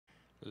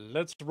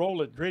Let's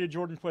roll it. Graded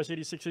Jordan Quest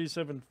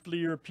 8687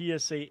 Fleer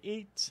PSA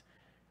 8.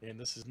 And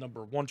this is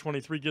number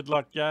 123. Good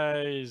luck,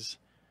 guys.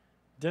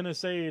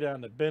 Dennis A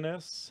down to Ben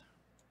S.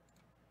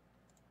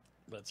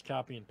 Let's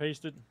copy and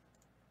paste it.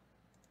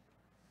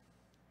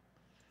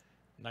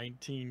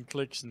 19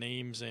 clicks,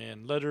 names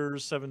and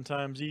letters, 7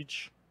 times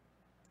each.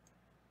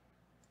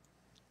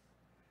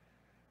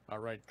 All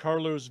right,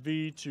 Carlos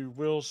V to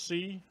Will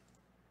C.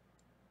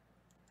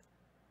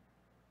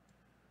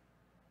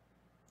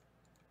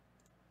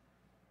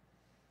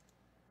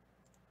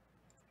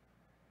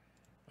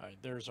 All right,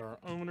 there's our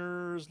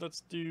owners.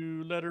 Let's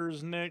do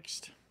letters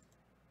next.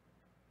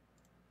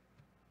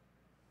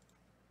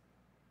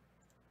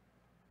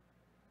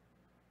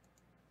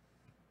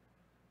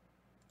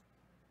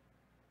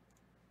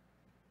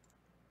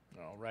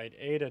 All right,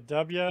 A to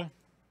W.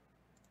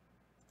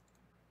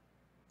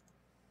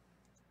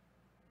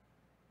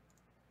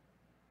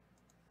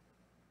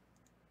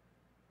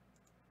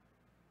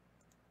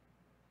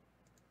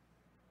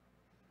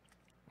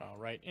 All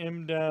right,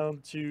 M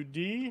down to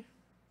D.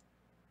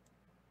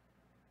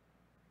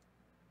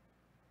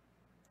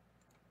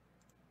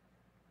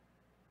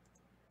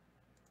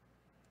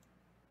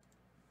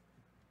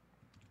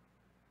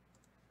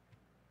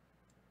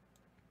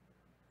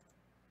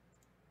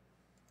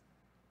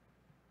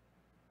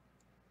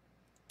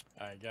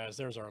 All right, guys,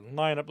 there's our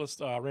lineup. Let's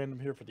random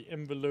here for the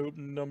envelope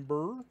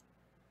number.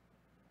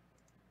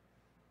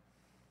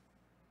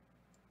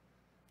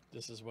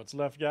 This is what's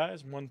left,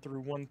 guys. 1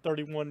 through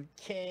 131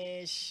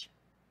 cash.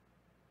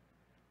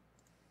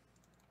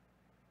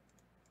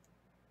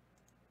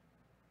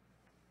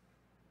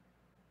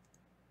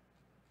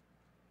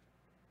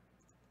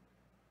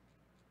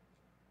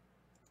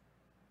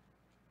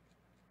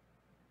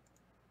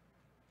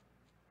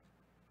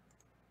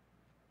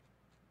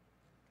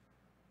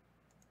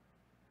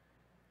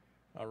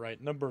 All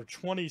right, number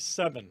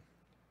 27.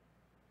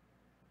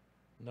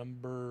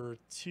 Number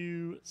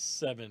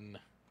 27.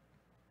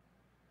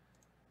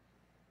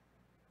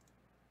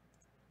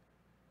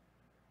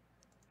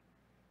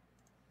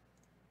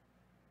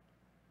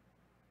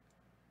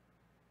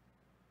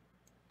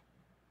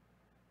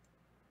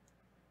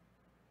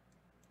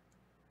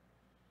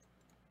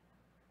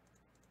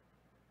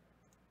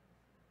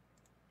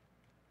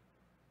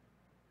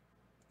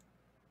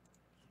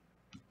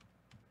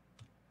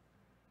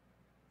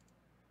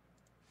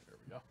 There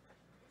we go.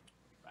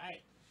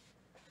 Right.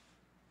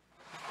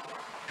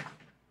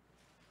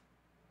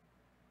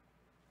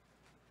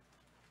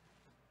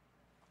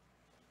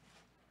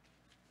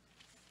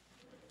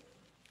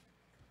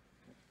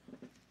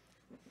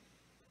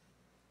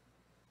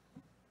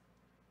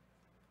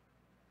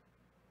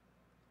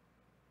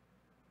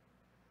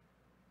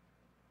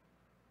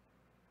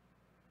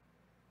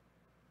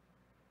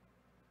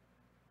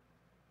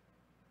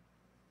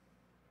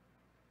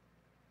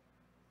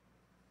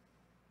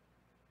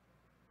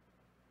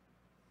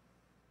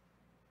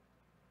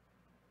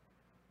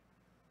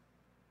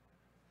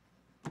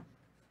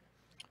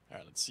 All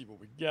right, let's see what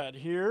we got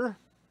here.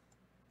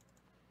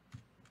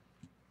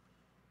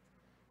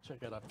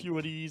 Check out a few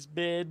of these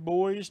bad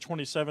boys.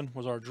 27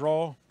 was our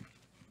draw.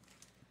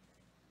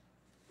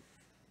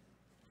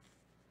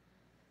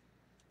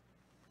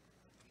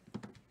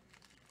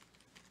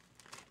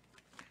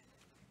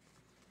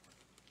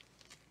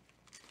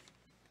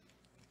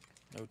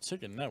 No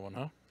ticket in that one,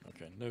 huh?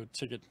 Okay, no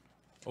ticket.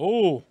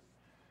 Oh,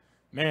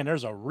 man,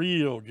 there's a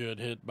real good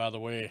hit, by the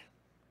way.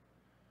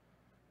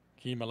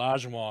 Keem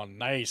Olajuwon,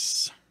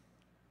 nice.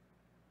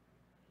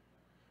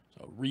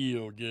 A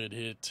real good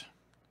hit.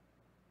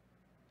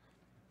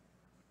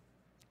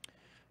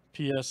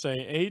 PSA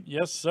 8,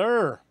 yes,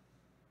 sir.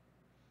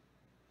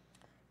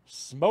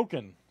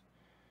 Smoking.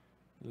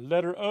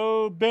 Letter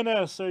O, Ben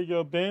S. There you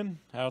go, Ben.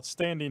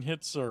 Outstanding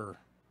hit, sir.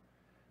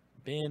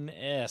 Ben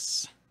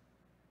S.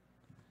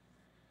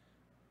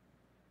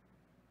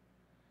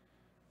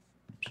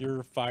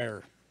 Pure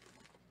fire.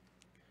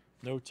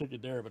 No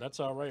ticket there, but that's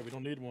all right. We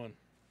don't need one.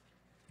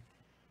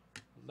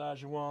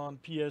 Olajuwon,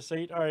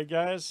 PS8. All right,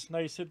 guys.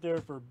 Nice hit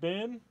there for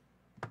Ben.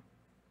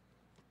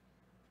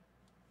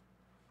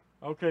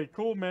 Okay,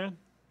 cool, man.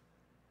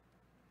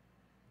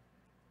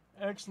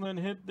 Excellent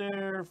hit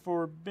there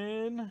for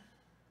Ben.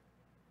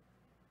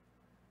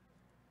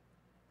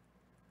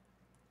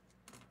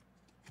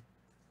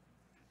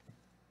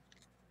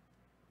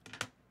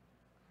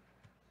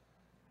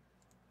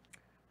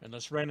 And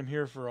let's random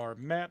here for our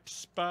map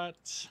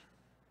spot.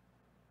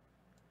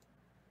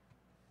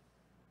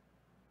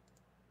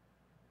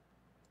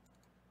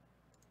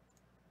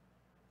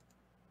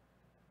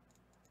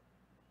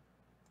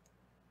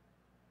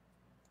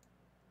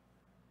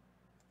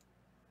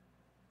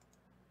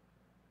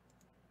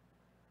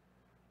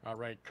 All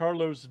right,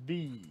 Carlos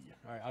V.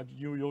 All right,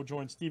 you'll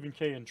join Stephen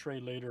K and Trey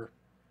later.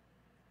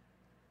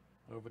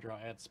 Over there, I'll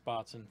add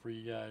spots in for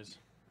you guys.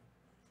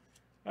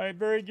 All right,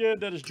 very good.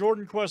 That is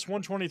Jordan Quest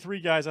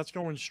 123, guys. That's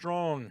going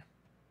strong.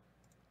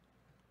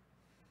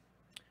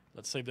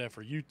 Let's save that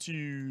for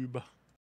YouTube.